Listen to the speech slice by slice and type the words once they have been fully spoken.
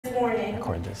morning.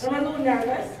 Record this. I'm a little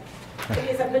nervous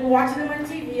because I've been watching him on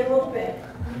TV a little bit,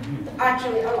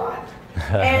 actually a lot.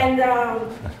 And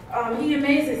he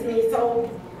amazes me. So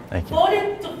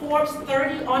voted to Forbes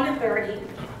 30 under 30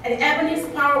 and Ebony's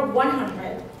Power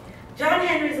 100. John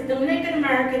Henry is a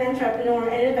Dominican-American entrepreneur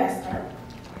and investor.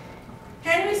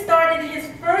 Henry started his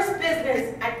first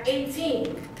business at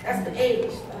 18. That's the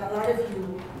age that a lot of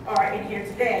you are in here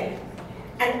today.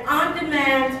 And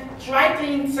on-demand dry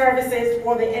cleaning services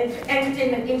for the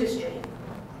entertainment industry.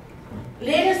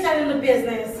 Later started the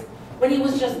business when he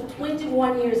was just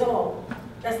 21 years old.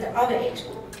 That's the other age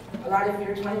group. A lot of you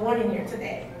are 21 in here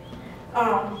today.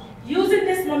 Using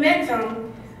this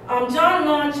momentum, John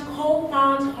launched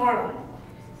Co-Found Harlem,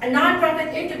 a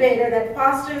nonprofit incubator that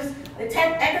fosters the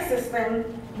tech ecosystem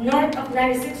north of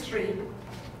 96th Street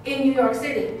in New York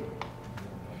City.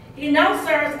 He now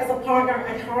serves as a partner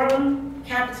at Harlem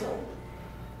Capital,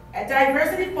 a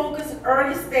diversity-focused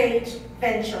early-stage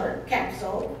venture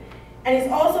capital, and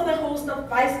is also the host of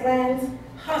VICELAND's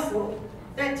Hustle,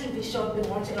 that TV show I've been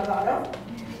watching a lot of,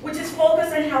 which is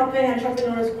focused on helping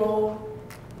entrepreneurs grow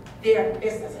their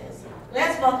businesses.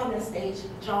 Let's welcome on stage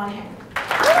John Henry.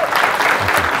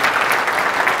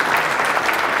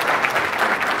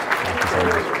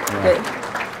 Good.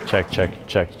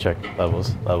 Check.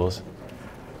 Levels.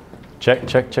 Check.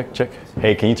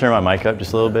 Hey, can you turn my mic up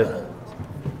just a little bit?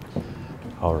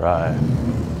 All right.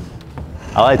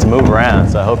 I like to move around,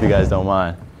 so I hope you guys don't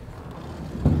mind.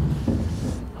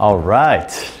 All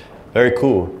right. Very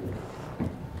cool.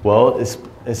 Well,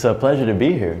 it's a pleasure to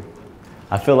be here.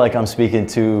 I feel like I'm speaking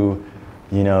to,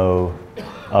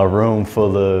 a room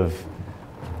full of,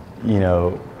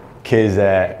 kids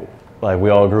that, like, we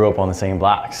all grew up on the same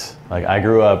blocks. Like, I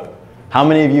grew up, how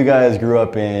many of you guys grew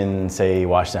up in, say,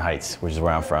 Washington Heights, which is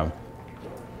where I'm from?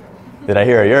 Did I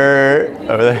hear a yer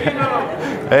over there?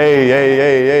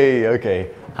 Hey,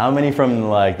 okay. How many from,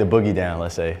 like, the boogie down,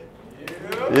 let's say?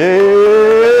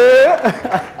 Yeah.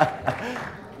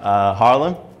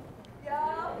 Harlem?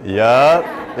 Yup.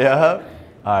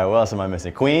 All right, what else am I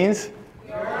missing? Queens?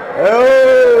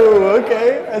 Oh,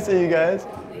 okay. I see you guys.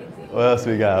 What else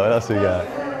we got?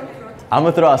 I'm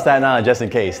gonna throw out Staten Island just in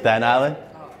case. Staten Island?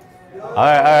 All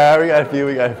right, we got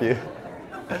a few.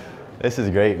 This is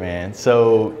great, man.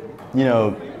 So,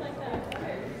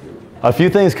 a few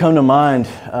things come to mind.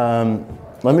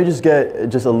 Let me just get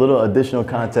just a little additional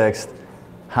context.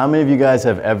 How many of you guys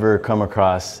have ever come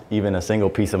across even a single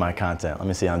piece of my content? Let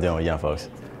me see how I'm doing with young folks.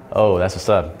 Oh, that's what's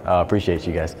up. I appreciate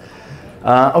you guys.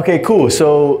 Okay, cool.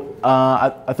 So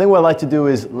I think what I'd like to do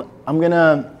is I'm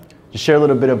gonna just share a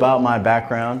little bit about my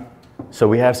background so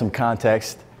we have some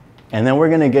context. And then we're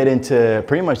gonna get into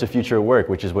pretty much the future of work,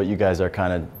 which is what you guys are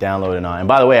kind of downloading on. And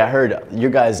by the way, I heard your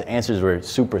guys' answers were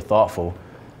super thoughtful.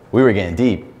 We were getting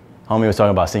deep. Homie was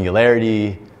talking about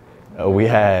singularity. We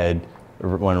had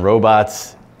when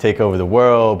robots take over the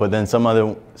world, but then some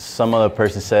other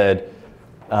person said,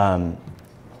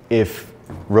 if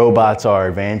robots are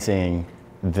advancing,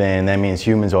 then that means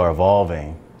humans are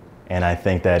evolving. And I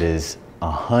think that is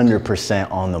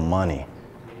 100% on the money.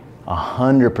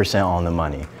 100% on the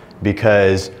money.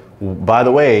 Because, by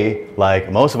the way,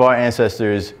 like most of our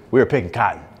ancestors, we were picking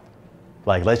cotton.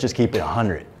 Like, let's just keep it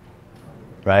 100,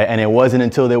 right? And it wasn't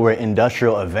until there were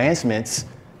industrial advancements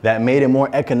that made it more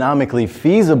economically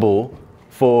feasible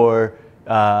for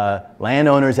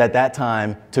landowners at that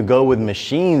time to go with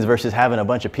machines versus having a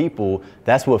bunch of people.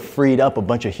 That's what freed up a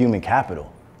bunch of human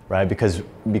capital, right? Because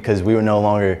we were no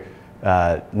longer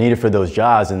needed for those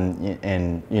jobs,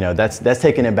 and that's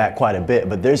taking it back quite a bit.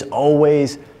 But there's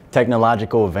always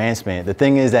technological advancement. The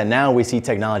thing is that now we see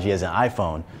technology as an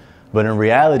iPhone, but in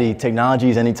reality, technology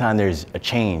is anytime there's a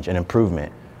change, an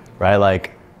improvement, right?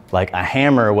 Like a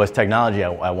hammer was technology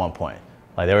at one point.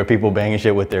 Like there were people banging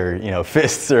shit with their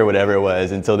fists or whatever it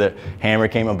was until the hammer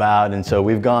came about, and so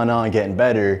we've gone on getting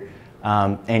better,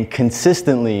 and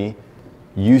consistently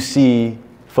you see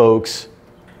folks,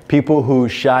 people who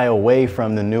shy away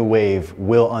from the new wave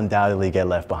will undoubtedly get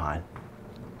left behind.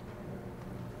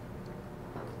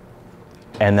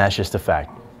 And that's just a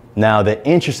fact. Now, the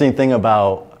interesting thing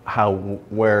about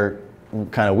where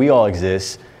kind of we all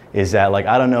exist is that, like,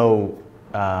 I don't know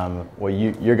what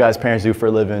your guys' parents do for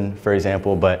a living, for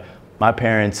example, but my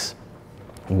parents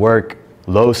work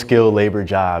low-skilled labor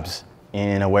jobs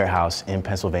in a warehouse in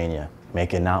Pennsylvania,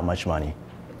 making not much money.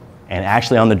 And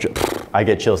actually I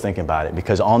get chills thinking about it,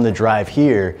 because on the drive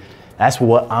here, that's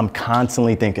what I'm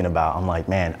constantly thinking about. I'm like,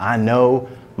 man, I know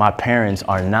my parents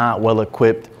are not well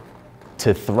equipped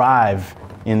to thrive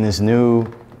in this new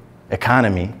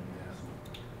economy.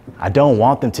 I don't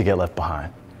want them to get left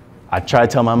behind. I tried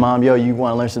to tell my mom, yo, you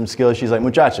want to learn some skills? She's like,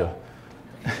 muchacho.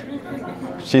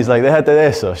 She's like, déjate de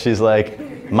eso. She's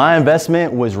like, my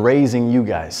investment was raising you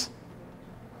guys.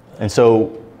 And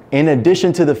so in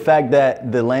addition to the fact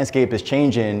that the landscape is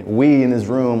changing, we in this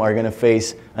room are going to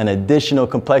face an additional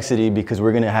complexity because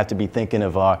we're going to have to be thinking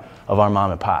of our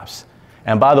mom and pops.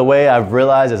 And by the way, I've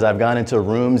realized as I've gone into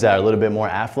rooms that are a little bit more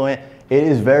affluent, it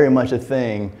is very much a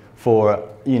thing for,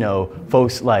 you know,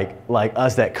 folks like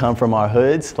us that come from our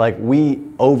hoods. Like, we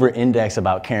over-index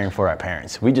about caring for our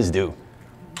parents. We just do.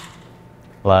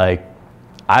 Like,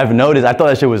 I've noticed, I thought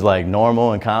that shit was like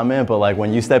normal and common, but like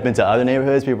when you step into other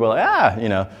neighborhoods, people are like, you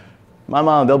know, my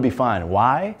mom, they'll be fine.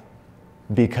 Why?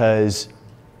 Because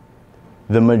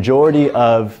the majority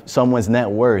of someone's net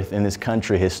worth in this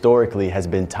country historically has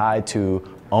been tied to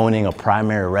owning a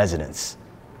primary residence.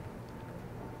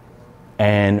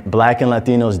 And Black and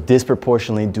Latinos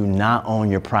disproportionately do not own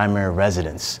your primary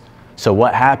residence. So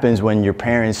what happens when your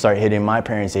parents start hitting my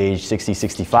parents' age, 60,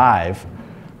 65,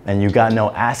 and you got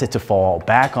no asset to fall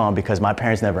back on because my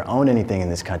parents never owned anything in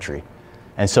this country.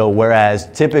 And so whereas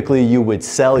typically you would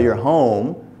sell your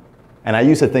home, and I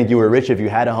used to think you were rich if you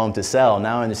had a home to sell.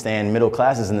 Now I understand middle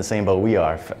class is in the same boat we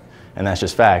are, and that's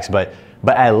just facts. But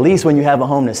at least when you have a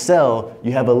home to sell,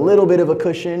 you have a little bit of a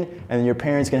cushion, and your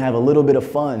parents can have a little bit of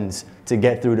funds to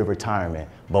get through to retirement.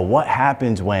 But what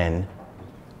happens when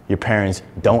your parents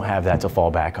don't have that to fall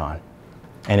back on?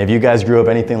 And if you guys grew up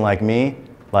anything like me,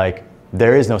 like,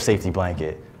 there is no safety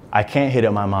blanket. I can't hit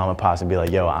up my mom and pops and be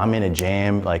like, yo, I'm in a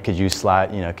jam. Like, could you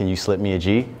slide, you know, can you slip me a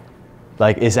G?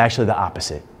 Like, it's actually the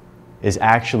opposite. It's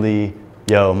actually,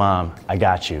 yo, mom, I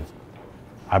got you.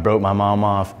 I broke my mom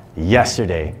off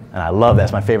yesterday, and I love that.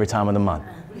 It's my favorite time of the month,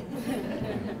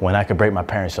 when I could break my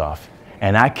parents off.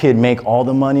 And I could make all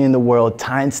the money in the world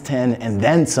times 10 and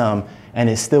then some, and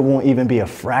it still won't even be a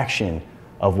fraction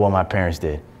of what my parents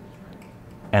did.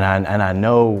 And I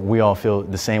know we all feel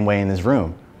the same way in this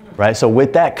room, right? So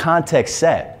with that context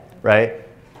set, right,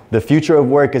 the future of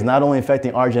work is not only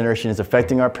affecting our generation, it's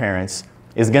affecting our parents.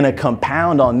 It's going to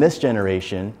compound on this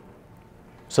generation.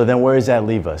 So then where does that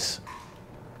leave us?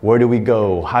 Where do we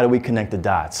go? How do we connect the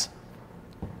dots?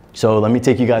 So let me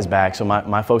take you guys back. So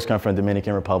my folks come from the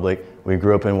Dominican Republic. We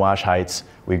grew up in Wash Heights.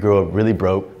 We grew up really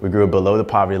broke. We grew up below the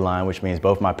poverty line, which means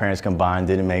both my parents combined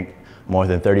didn't make more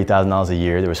than $30,000 a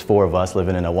year. There was 4 of us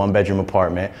living in a 1-bedroom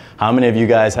apartment. How many of you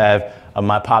guys have,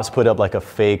 my pops put up like a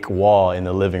fake wall in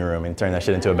the living room and turned that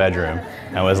shit into a bedroom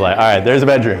and was like, all right, there's a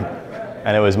bedroom.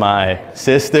 And it was my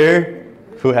sister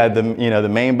who had the, you know, the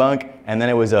main bunk, and then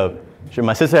it was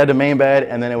my sister had the main bed,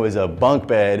 and then it was a bunk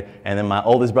bed, and then my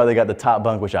oldest brother got the top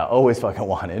bunk, which I always fucking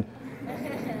wanted.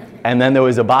 And then there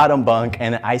was a bottom bunk,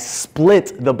 and I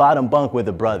split the bottom bunk with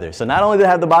a brother. So not only did I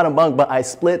have the bottom bunk, but I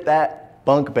split that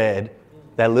bunk bed,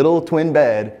 that little twin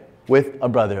bed, with a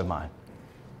brother of mine.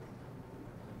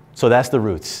 So that's the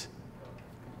roots.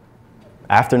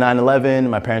 After 9/11,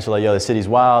 my parents were like, yo, the city's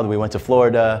wild. We went to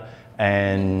Florida,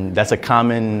 and that's a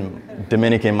common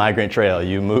Dominican migrant trail.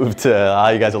 You move to,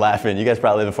 you guys are laughing. You guys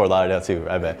probably live in Fort Lauderdale too,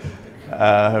 I bet.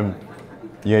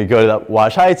 You go to the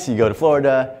Wash Heights, you go to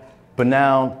Florida. But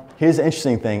now, here's the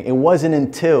interesting thing. It wasn't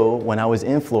until when I was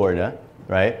in Florida,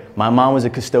 right? My mom was a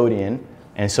custodian,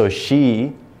 and so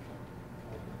she,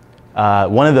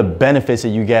 one of the benefits that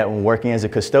you get when working as a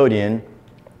custodian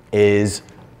is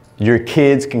your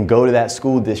kids can go to that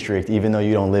school district even though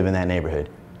you don't live in that neighborhood.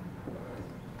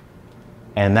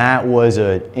 And that was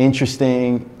an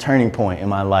interesting turning point in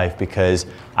my life because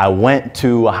I went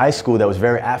to a high school that was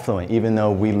very affluent, even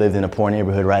though we lived in a poor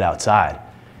neighborhood right outside.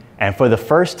 And for the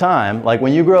first time, like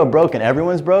when you grow up broke and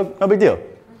everyone's broke, no big deal.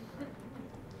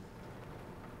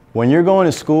 When you're going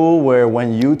to school where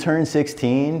when you turn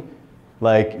 16,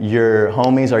 like your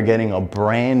homies are getting a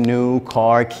brand new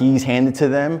car, keys handed to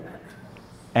them.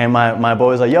 And my boy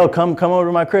was like, yo, come over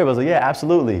to my crib. I was like, yeah,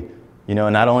 absolutely. You know,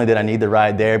 not only did I need the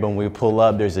ride there, but when we pull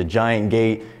up, there's a giant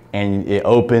gate and it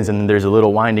opens and there's a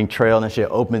little winding trail and that shit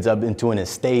opens up into an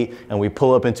estate and we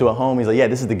pull up into a home. He's like, yeah,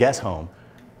 this is the guest home.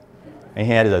 And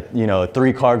he had a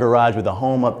 3-car garage with a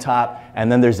home up top. And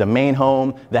then there's a main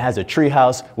home that has a tree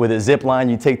house with a zip line.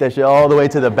 You take that shit all the way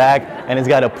to the back and it's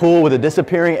got a pool with a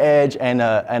disappearing edge and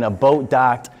a boat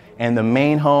docked. And the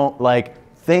main home, like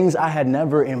things I had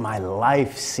never in my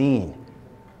life seen.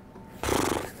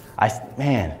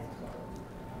 Man,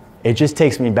 it just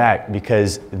takes me back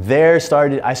because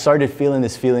I started feeling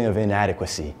this feeling of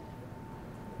inadequacy.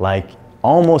 Like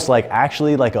almost like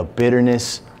actually like a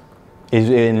bitterness.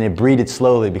 And it breeded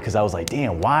slowly because I was like,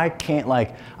 damn, why can't,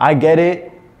 like, I get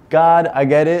it, God, I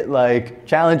get it, like,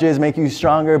 challenges make you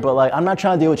stronger, but, like, I'm not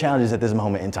trying to deal with challenges at this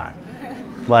moment in time.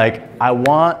 Like, I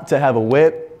want to have a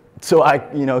whip so I,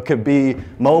 could be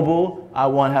mobile. I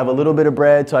want to have a little bit of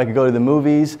bread so I could go to the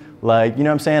movies. Like, you know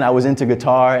what I'm saying? I was into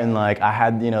guitar, and like I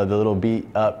had, the little beat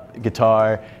up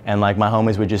guitar, and like my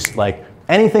homies would just like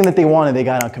anything that they wanted, they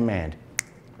got on command.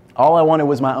 All I wanted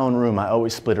was my own room. I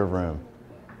always split a room.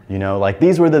 Like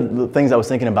these were the things I was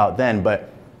thinking about then, but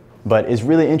it's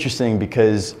really interesting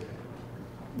because,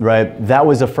 right, that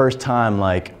was the first time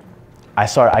like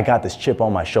I got this chip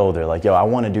on my shoulder, like, yo, I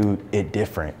want to do it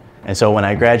different. And so when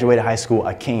I graduated high school,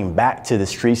 I came back to the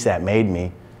streets that made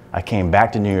me. I came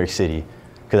back to New York City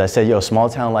because I said, yo, small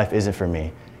town life isn't for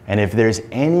me. And if there's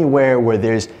anywhere where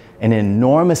there's an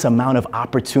enormous amount of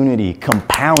opportunity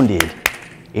compounded,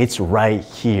 it's right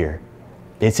here.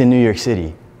 It's in New York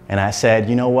City. And I said,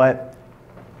 you know what?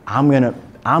 I'm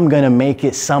gonna make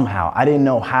it somehow. I didn't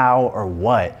know how or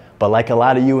what, but like a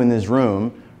lot of you in this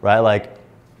room, right? Like,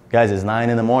 guys, it's 9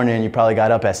 in the morning, you probably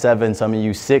got up at 7, some of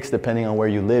you 6, depending on where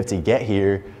you live to get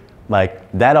here. Like,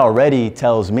 that already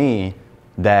tells me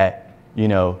that,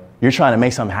 you're trying to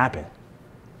make something happen.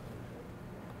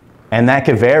 And that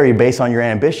could vary based on your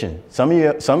ambition. Some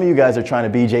of you guys are trying to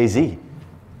be Jay-Z,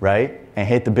 right? And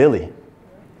hit the Billy.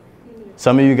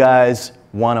 Some of you guys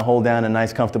want to hold down a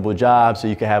nice, comfortable job so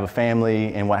you can have a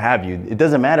family and what have you. It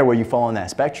doesn't matter where you fall on that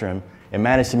spectrum. It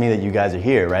matters to me that you guys are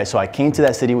here, right? So I came to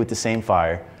that city with the same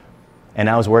fire, and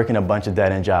I was working a bunch of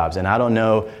dead-end jobs. And I don't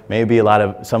know, maybe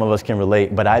some of us can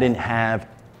relate, but I didn't have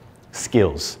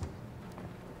skills.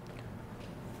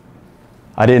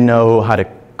 I didn't know how to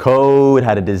code,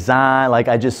 how to design. Like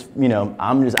I'm just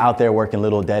out there working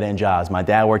little dead-end jobs. My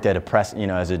dad worked at a press,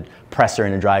 as a presser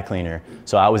and a dry cleaner.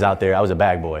 So I was out there, I was a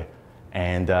bag boy.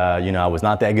 And, I was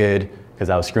not that good because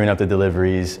I was screwing up the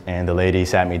deliveries, and the lady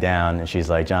sat me down and she's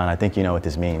like, John, I think you know what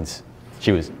this means.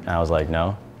 I was like,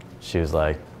 no. She was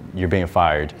like, you're being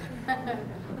fired.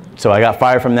 So I got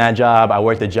fired from that job. I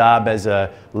worked a job as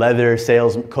a leather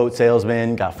coat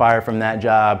salesman, got fired from that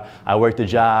job. I worked a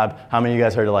job, how many of you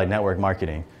guys heard of like network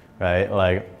marketing, right?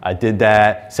 Like I did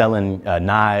that, selling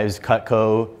knives,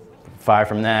 Cutco, fired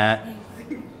from that.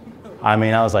 I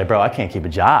was like, bro, I can't keep a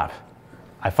job.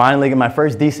 I finally got my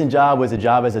first decent job was a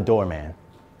job as a doorman.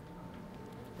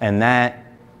 And that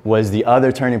was the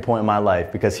other turning point in my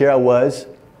life, because here I was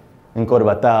in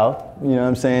Corbatao,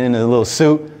 in a little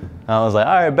suit. I was like,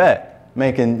 all right, bet.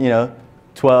 Making,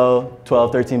 12,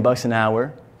 13 bucks an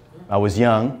hour. I was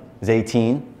young, I was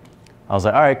 18. I was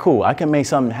like, all right, cool, I can make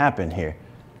something happen here.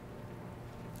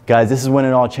 Guys, this is when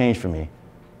it all changed for me.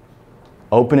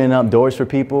 Opening up doors for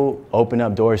people, open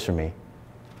up doors for me.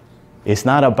 It's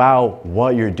not about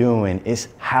what you're doing, it's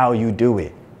how you do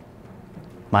it.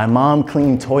 My mom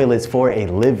cleaned toilets for a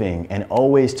living and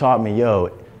always taught me,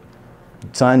 yo,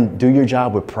 son, do your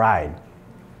job with pride.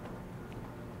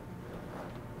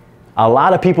 A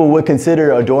lot of people would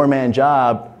consider a doorman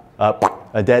job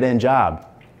a dead-end job.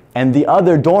 And the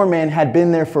other doorman had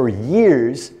been there for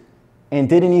years and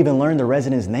didn't even learn the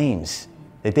residents' names.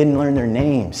 They didn't learn their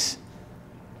names.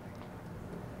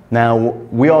 Now,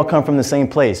 we all come from the same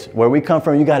place. Where we come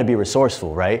from, you got to be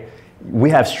resourceful, right? We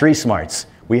have street smarts.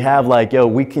 We have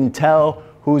we can tell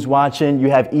who's watching. You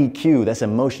have EQ, that's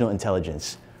emotional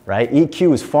intelligence, right?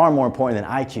 EQ is far more important than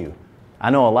IQ. I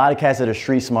know a lot of cats that are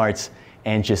street smarts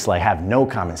and just have no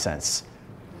common sense.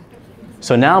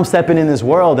 So now I'm stepping in this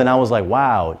world and I was like,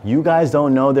 wow, you guys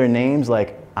don't know their names?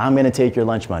 I'm going to take your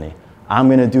lunch money. I'm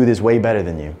going to do this way better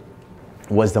than you,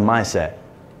 was the mindset,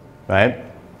 right?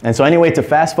 And so anyway, to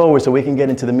fast forward so we can get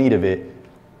into the meat of it,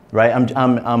 right?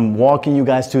 I'm walking you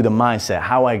guys through the mindset,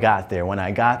 how I got there. When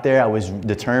I got there, I was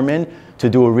determined to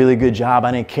do a really good job.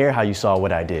 I didn't care how you saw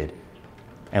what I did.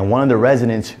 And one of the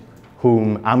residents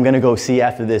whom I'm going to go see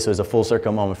after this was a full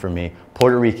circle moment for me.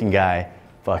 Puerto Rican guy,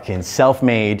 fucking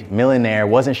self-made, millionaire,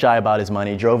 wasn't shy about his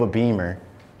money, drove a Beamer.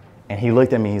 And he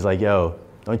looked at me, he's like, yo,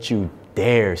 don't you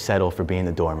dare settle for being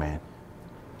the doorman.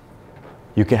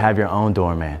 You can have your own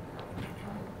doorman.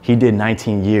 He did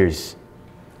 19 years.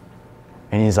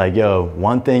 And he's like, yo,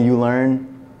 one thing you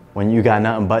learn when you got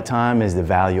nothing but time is the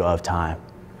value of time.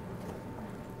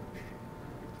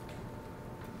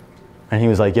 And he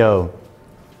was like, yo,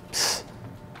 psst,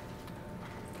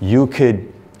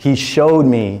 he showed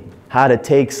me how to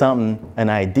take something, an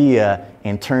idea,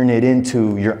 and turn it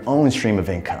into your own stream of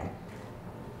income.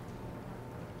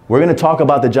 We're going to talk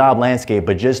about the job landscape,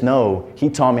 but just know he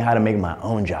taught me how to make my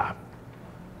own job.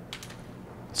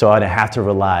 So I didn't have to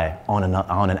rely on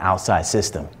an outside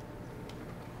system.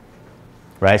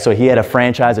 Right? So he had a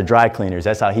franchise of dry cleaners.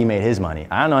 That's how he made his money.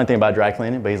 I don't know anything about dry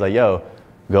cleaning, but he's like, yo,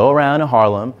 go around in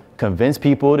Harlem, convince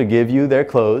people to give you their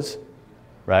clothes,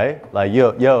 right? Like,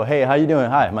 yo, hey, how you doing?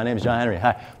 Hi, my name is John Henry.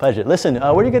 Hi, pleasure. Listen,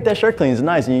 where do you get that shirt clean? It's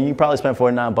nice. You probably spent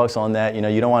 $49 on that. You know,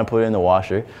 you don't want to put it in the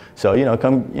washer. So, you know,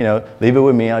 come, you know, leave it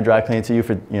with me. I'll dry clean it to you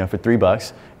for, you know, for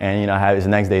 $3. And, you know, have his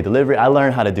next day delivery. I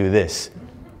learned how to do this.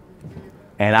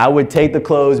 And I would take the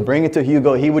clothes, bring it to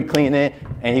Hugo. He would clean it,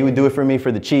 and he would do it for me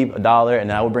for the cheap, $1,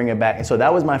 and I would bring it back. And so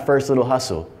that was my first little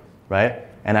hustle, right?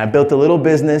 And I built a little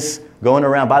business going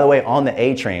around, by the way, on the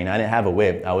A train. I didn't have a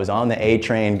whip. I was on the A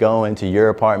train going to your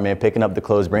apartment, picking up the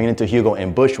clothes, bringing it to Hugo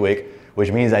in Bushwick,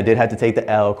 which means I did have to take the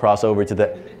L, cross over to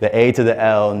the A to the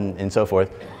L, and so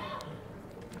forth.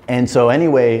 And so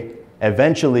anyway,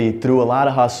 eventually, through a lot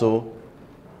of hustle,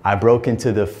 I broke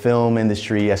into the film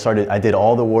industry. I did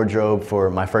all the wardrobe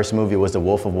for my first movie. It was The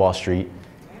Wolf of Wall Street.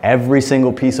 Every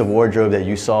single piece of wardrobe that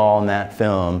you saw on that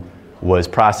film was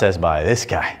processed by this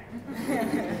guy.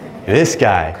 This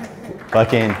guy.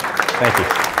 Fucking, thank you.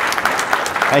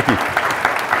 Thank you.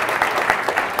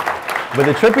 But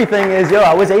the trippy thing is,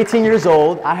 I was 18 years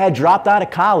old. I had dropped out of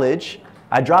college.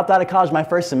 I dropped out of college my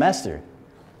first semester.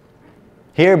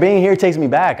 Being here takes me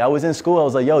back. I was in school. I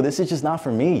was like, this is just not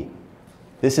for me.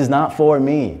 This is not for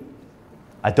me.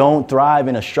 I don't thrive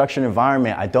in a structured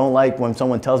environment. I don't like when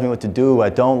someone tells me what to do. I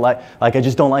just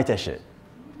don't like that shit.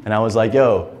 And I was like,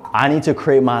 I need to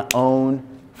create my own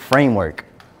framework.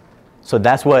 So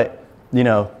that's what,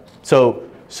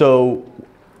 so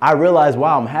I realized,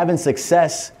 wow, I'm having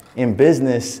success in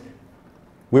business.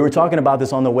 We were talking about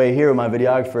this on the way here with my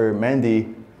videographer,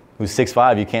 Mendy, who's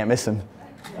 6'5", you can't miss him.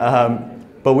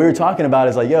 But we were talking about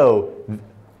it's like,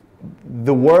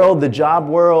 the world, the job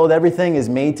world, everything is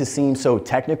made to seem so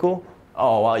technical.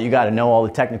 Oh, well, you got to know all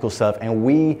the technical stuff. And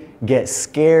we get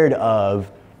scared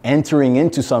of entering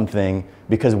into something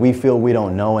because we feel we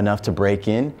don't know enough to break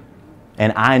in.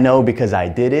 And I know because I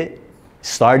did it,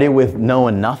 started with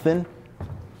knowing nothing,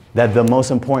 that the most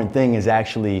important thing is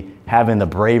actually having the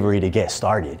bravery to get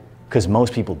started, because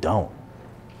most people don't.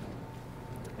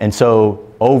 And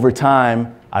so over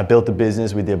time, I built a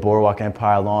business. We did Boardwalk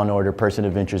Empire, Law & Order, Person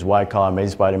of Interest, White Collar,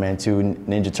 Amazing Spider-Man 2,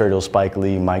 Ninja Turtles, Spike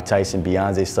Lee, Mike Tyson,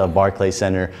 Beyonce stuff, Barclays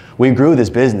Center. We grew this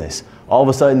business. All of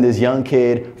a sudden, this young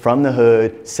kid from the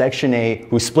hood, Section 8,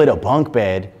 who split a bunk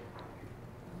bed,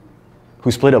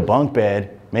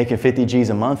 making 50 G's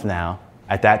a month now,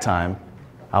 at that time,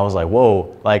 I was like,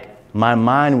 whoa, like my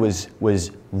mind was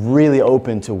really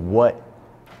open to what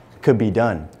could be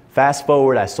done. Fast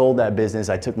forward, I sold that business.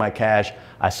 I took my cash.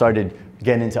 I started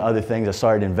getting into other things. I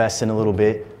started investing a little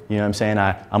bit. You know what I'm saying?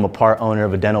 I'm a part owner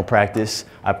of a dental practice.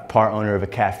 I'm part owner of a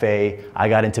cafe. I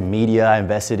got into media. I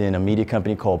invested in a media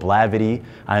company called Blavity.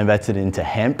 I invested into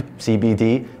hemp,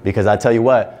 CBD, because I tell you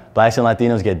what, Blacks and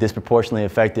Latinos get disproportionately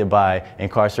affected by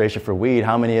incarceration for weed.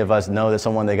 How many of us know that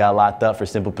someone that got locked up for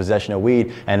simple possession of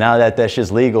weed, and now that that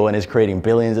shit's legal and is creating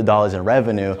billions of dollars in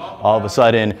revenue, all of a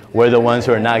sudden we're the ones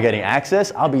who are not getting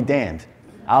access? I'll be damned.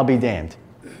 I'll be damned.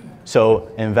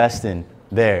 So investing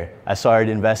there. I started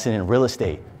investing in real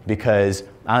estate because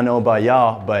I don't know about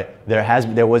y'all, but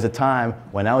there was a time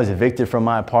when I was evicted from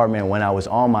my apartment when I was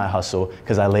on my hustle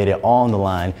because I laid it all on the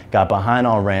line, got behind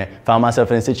on rent, found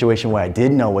myself in a situation where I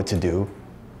didn't know what to do,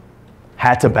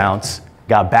 had to bounce,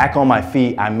 got back on my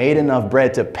feet. I made enough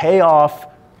bread to pay off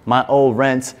my old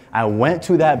rents. I went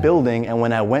to that building, and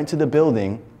when I went to the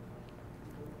building,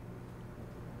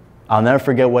 I'll never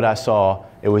forget what I saw.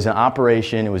 It was an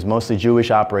operation. It was mostly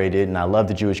Jewish operated, and I love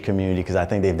the Jewish community because I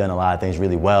think they've done a lot of things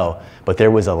really well. But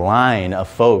there was a line of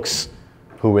folks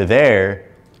who were there,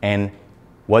 and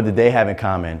what did they have in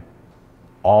common?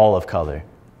 All of color.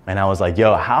 And I was like,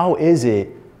 yo, how is it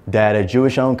that a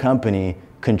Jewish-owned company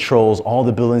controls all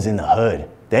the buildings in the hood?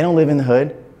 They don't live in the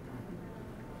hood.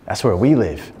 That's where we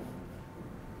live.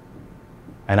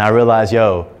 And I realized,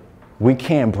 yo, we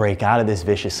can't break out of this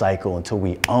vicious cycle until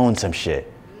we own some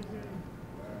shit.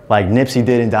 Like Nipsey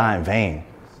didn't die in vain.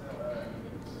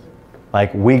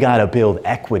 Like, we gotta build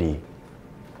equity.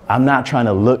 I'm not trying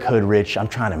to look hood rich, I'm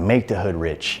trying to make the hood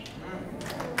rich.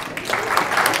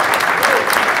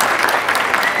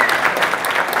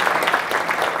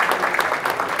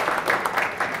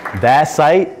 That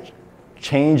site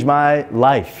changed my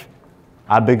life.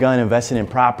 I've begun investing in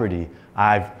property.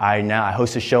 I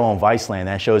host a show on VICELAND.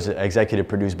 That show is executive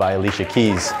produced by Alicia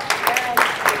Keys.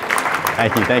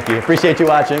 Thank you. Appreciate you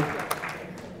watching.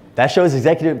 That show is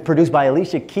executive produced by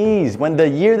Alicia Keys. When the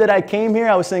year that I came here,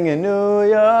 I was singing New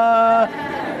York.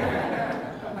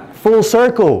 Full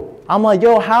circle. I'm like,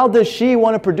 yo, how does she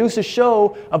want to produce a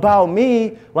show about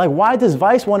me? Like, why does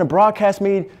Vice want to broadcast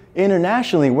me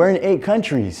internationally? We're in 8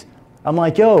 countries. I'm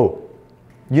like, yo,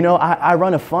 you know, I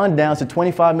run a fund now. It's a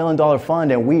 $25 million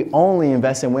fund, and we only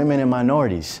invest in women and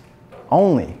minorities.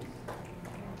 Only.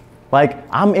 Like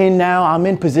I'm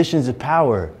in positions of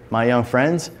power, my young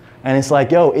friends. And it's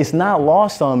like, yo, it's not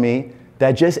lost on me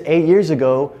that just 8 years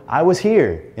ago, I was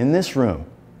here in this room,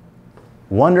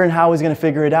 wondering how I was gonna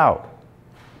figure it out.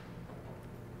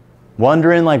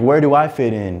 Wondering like, where do I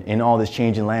fit in all this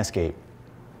changing landscape?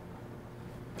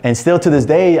 And still to this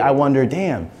day, I wonder,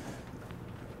 damn,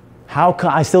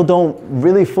 I still don't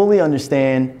really fully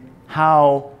understand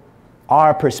how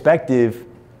our perspective,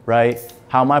 right?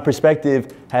 How my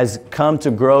perspective has come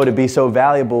to grow to be so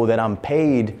valuable that I'm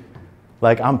paid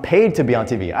to be on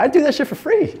TV. I do that shit for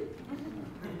free.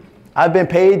 I've been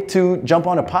paid to jump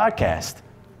on a podcast.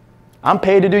 I'm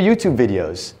paid to do YouTube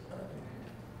videos.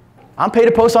 I'm paid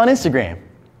to post on Instagram.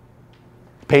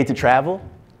 Paid to travel.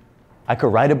 I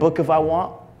could write a book if I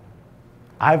want.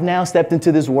 I've now stepped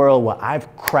into this world where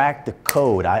I've cracked the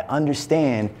code. I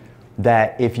understand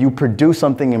that if you produce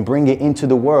something and bring it into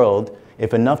the world,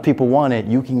 if enough people want it,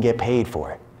 you can get paid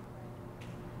for it.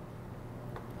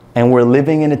 And we're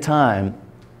living in a time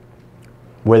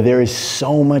where there is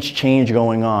so much change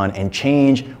going on, and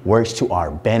change works to our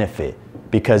benefit.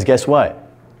 Because guess what?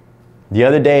 The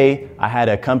other day, I had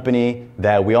a company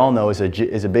that we all know is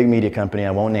a big media company.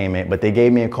 I won't name it, but they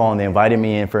gave me a call and they invited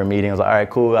me in for a meeting. I was like, all right,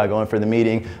 cool. I go in for the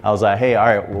meeting. I was like, hey, all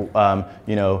right,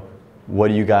 well, what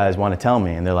do you guys want to tell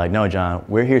me? And they're like, no, John,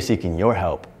 we're here seeking your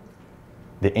help.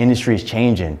 The industry is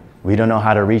changing. We don't know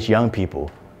how to reach young people.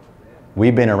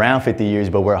 We've been around 50 years,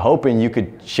 but we're hoping you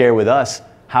could share with us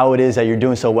how it is that you're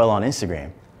doing so well on Instagram.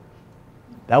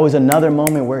 That was another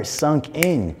moment where it sunk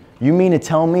in. You mean to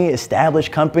tell me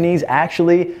established companies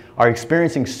actually are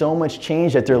experiencing so much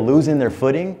change that they're losing their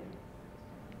footing?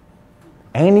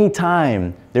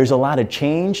 Anytime there's a lot of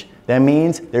change, that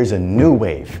means there's a new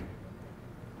wave.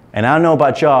 And I don't know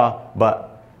about y'all,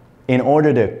 but in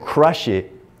order to crush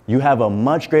it, you have a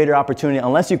much greater opportunity,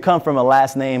 unless you come from a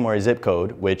last name or a zip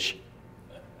code, which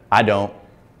I don't,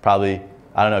 probably,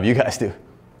 I don't know if you guys do.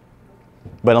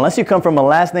 But unless you come from a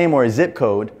last name or a zip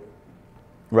code,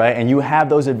 right, and you have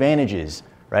those advantages,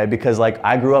 right, because like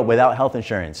I grew up without health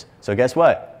insurance. So guess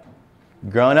what?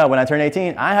 Growing up, when I turned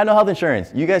 18, I had no health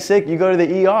insurance. You get sick, you go to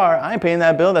the ER, I ain't paying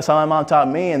that bill. That's how my mom taught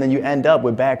me, and then you end up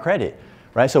with bad credit,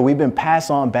 right? So we've been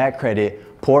passed on bad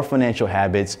credit, poor financial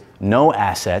habits, no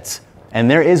assets. And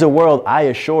there is a world, I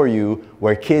assure you,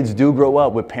 where kids do grow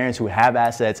up with parents who have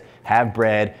assets, have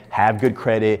bread, have good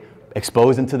credit,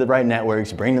 expose them to the right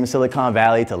networks, bring them to Silicon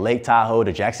Valley, to Lake Tahoe,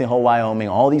 to Jackson Hole, Wyoming,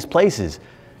 all these places.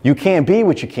 You can't be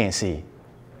what you can't see,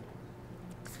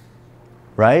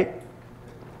 right?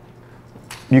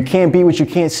 You can't be what you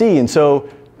can't see. And so,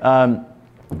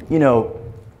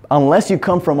 unless you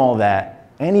come from all that,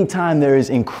 anytime there is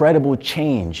incredible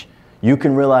change, you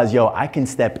can realize, yo, I can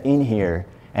step in here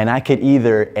and I could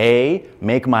either A,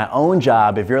 make my own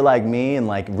job. If you're like me and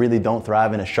like really don't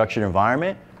thrive in a structured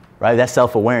environment, right? That's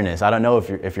self-awareness. I don't know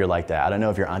if you're like that. I don't know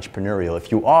if you're entrepreneurial. If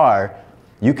you are,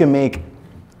 you can make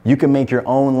your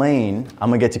own lane. I'm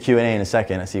gonna get to Q&A in a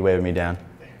second. I see you waving me down.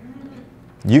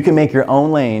 You can make your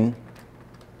own lane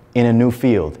in a new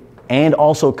field. And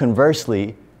also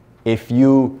conversely, if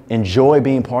you enjoy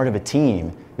being part of a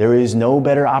team, there is no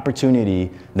better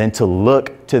opportunity than to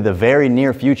look to the very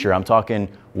near future. I'm talking,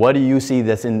 what do you see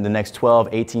that's in the next 12,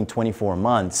 18, 24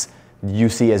 months you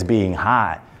see as being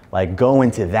hot? Like go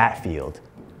into that field,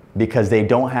 because they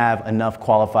don't have enough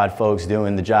qualified folks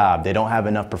doing the job. They don't have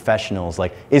enough professionals.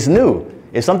 Like, it's new.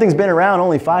 If something's been around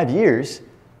only 5 years,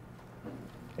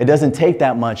 it doesn't take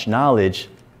that much knowledge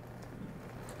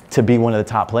to be one of the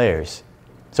top players.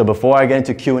 So before I get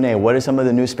into Q&A, what are some of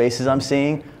the new spaces I'm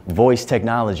seeing? Voice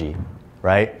technology,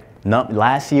 right?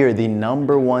 Last year, the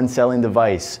 #1 selling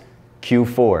device,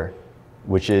 Q4,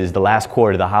 which is the last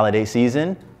quarter, the holiday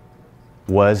season,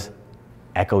 was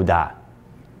Echo Dot.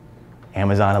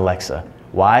 Amazon Alexa.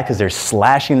 Why? Because they're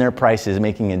slashing their prices,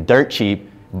 making it dirt cheap.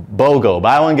 BOGO,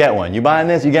 buy one, get one. You buying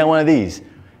this, you get one of these.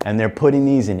 And they're putting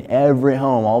these in every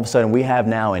home. All of a sudden, we have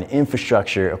now an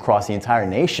infrastructure across the entire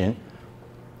nation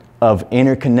of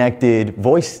interconnected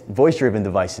voice-driven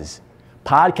devices.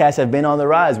 Podcasts have been on the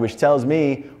rise, which tells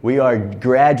me we are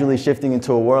gradually shifting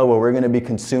into a world where we're going to be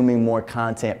consuming more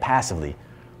content passively,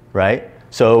 right?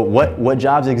 So what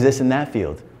jobs exist in that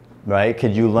field? Right?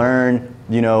 Could you learn,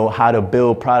 how to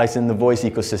build products in the voice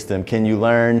ecosystem? Can you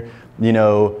learn,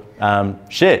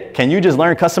 can you just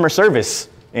learn customer service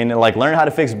and like learn how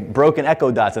to fix broken Echo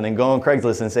Dots and then go on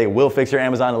Craigslist and say, we'll fix your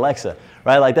Amazon Alexa,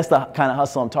 right? Like that's the kind of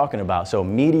hustle I'm talking about. So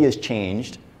media's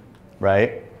changed,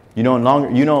 right? You no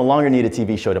longer need a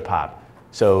TV show to pop.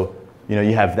 So,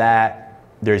 you have that.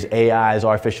 There's AIs,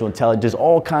 artificial intelligence, there's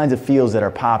all kinds of fields that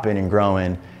are popping and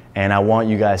growing. And I want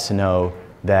you guys to know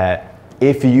that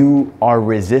if you are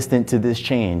resistant to this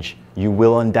change, you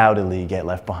will undoubtedly get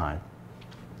left behind.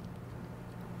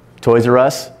 Toys R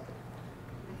Us,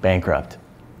 bankrupt.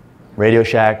 Radio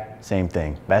Shack, same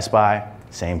thing. Best Buy,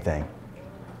 same thing.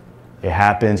 It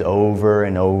happens over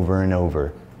and over and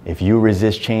over. If you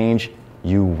resist change,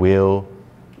 you will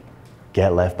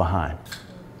get left behind.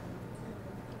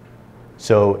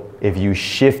 So if you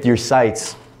shift your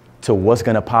sights to what's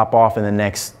going to pop off in the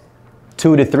next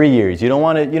 2 to 3 years, you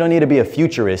don't need to be a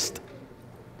futurist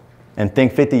and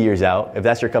think 50 years out. If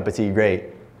that's your cup of tea, great.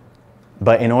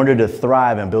 But in order to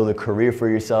thrive and build a career for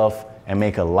yourself and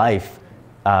make a life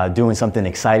doing something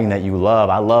exciting that you love,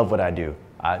 I love what I do.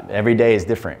 Every day is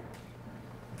different.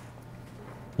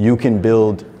 You can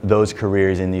build those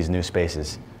careers in these new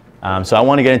spaces. So I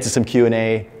want to get into some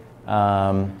Q&A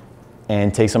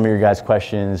and take some of your guys'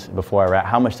 questions before I wrap.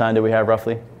 How much time do we have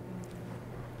roughly?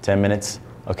 10 minutes?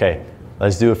 Okay,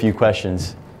 let's do a few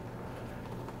questions.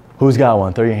 Who's got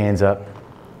one? Throw your hands up.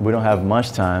 We don't have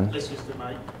much time. Let's use the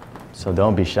mic. So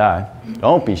don't be shy.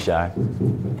 Don't be shy.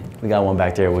 We got one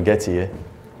back there. We'll get to you.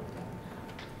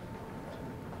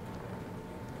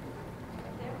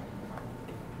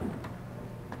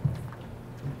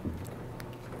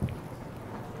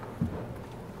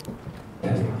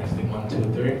 Testing 1,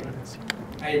 2, 3.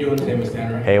 How you doing today, Mr.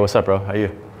 Henry? Hey, what's up, bro? How you?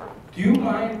 Do you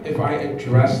mind if I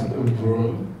address the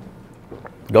room?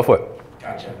 Go for it.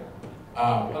 Gotcha.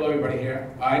 Hello, everybody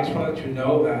here. I just want to let you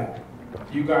know that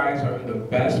you guys are in the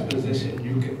best position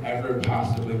you could ever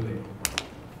possibly be.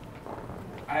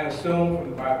 I assume from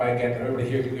the vibe I get that everybody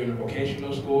here is either in a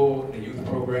vocational school, in a youth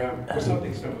program, or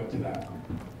something similar to that.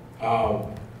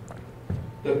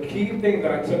 The key thing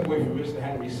that I took away from Mr.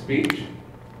 Henry's speech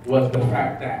was the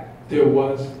fact that there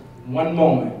was one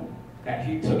moment that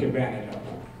he took advantage of.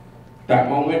 That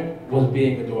moment was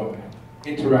being a doorman,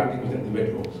 interacting with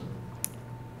individuals.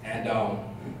 And I'm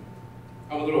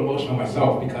a little emotional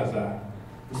myself because the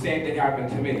same thing happened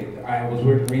to me. I was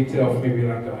working retail for maybe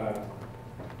like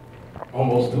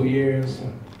almost 2 years.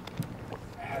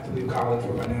 I had to leave college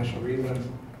for financial reasons.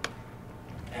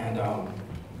 And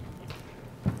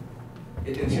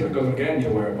it didn't seem like I was gonna get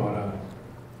anywhere, but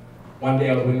one day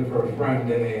I was waiting for a friend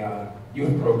in a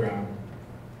youth program.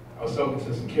 I was talking to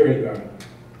the security guard.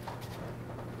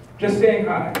 Just saying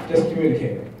hi, just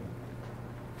communicating.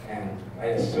 And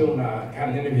I soon had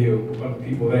an interview with one of the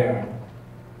people there,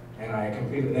 and I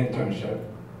completed an internship.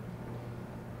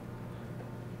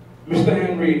 Mr.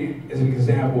 Henry is an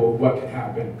example of what can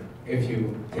happen if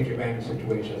you take advantage of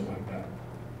situations like that.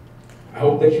 I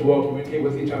hope that you all communicate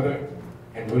with each other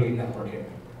and really network it.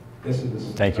 This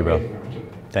is Thank you, bro.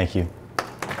 Thank you.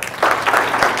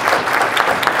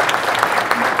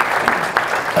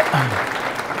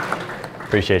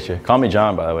 Appreciate you. Call me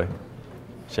John, by the way.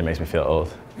 Shit makes me feel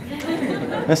old.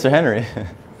 Mr. Henry.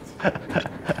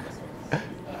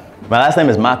 My last name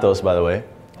is Matos, by the way.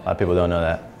 A lot of people don't know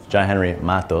that. John Henry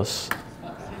Matos.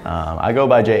 I go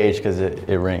by JH because it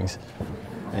rings.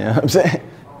 You know what I'm saying?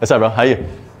 What's up, bro? How you?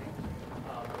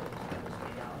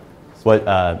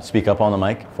 What? Speak up on the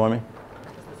mic for me.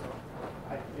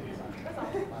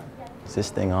 Is this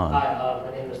thing on? Hi,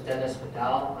 my name is Dennis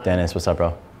Vidal. Dennis, what's up,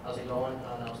 bro? How's it going?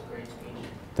 That was a great speech.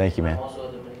 Thank you, man. I'm also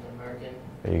a Dominican-American.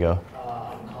 There you go.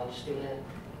 I'm a college student,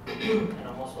 and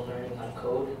I'm also learning how to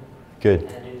code. Good.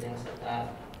 And do things like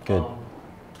that. Good.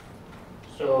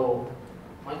 So,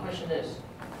 my question is,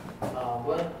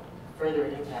 what further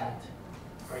impact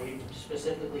are you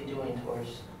specifically doing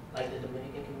towards, like, the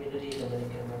Dominican community,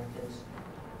 Dominican-Americans,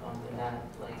 in that,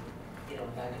 like, you know,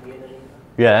 that community?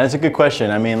 Yeah, that's a good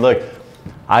question. I mean, look,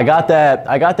 I got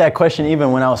that question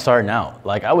even when I was starting out.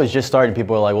 Like, I was just starting.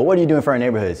 People were like, well, what are you doing for our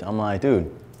neighborhoods? I'm like, dude.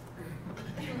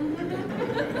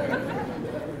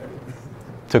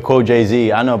 To quote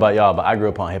Jay-Z, I don't know about y'all, but I grew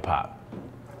up on hip hop.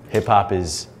 Hip hop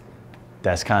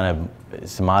that's kind of,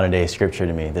 it's modern day scripture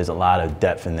to me. There's a lot of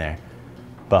depth in there.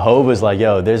 But Hov was like,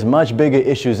 yo, there's much bigger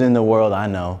issues in the world, I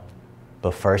know.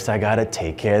 But first I gotta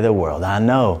take care of the world, I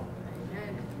know.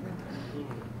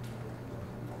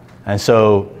 And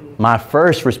so my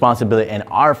first responsibility and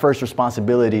our first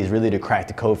responsibility is really to crack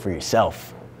the code for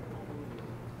yourself.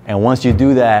 And once you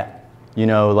do that, you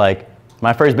know, like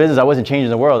my first business, I wasn't changing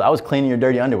the world. I was cleaning your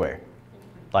dirty underwear.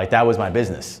 Like that was my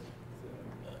business.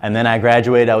 And then I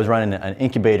graduated, I was running an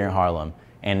incubator in Harlem.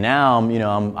 And now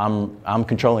I'm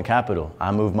controlling capital.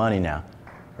 I move money now,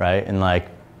 right?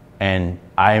 And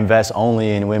I invest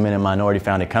only in women and minority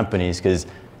founded companies because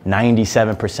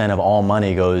 97% of all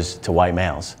money goes to white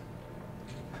males.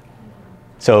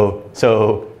 So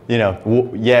you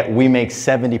know, yet we make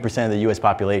 70% of the US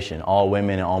population, all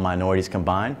women and all minorities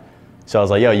combined. So I was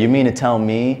like, yo, you mean to tell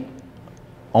me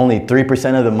only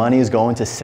 3% of the money is going to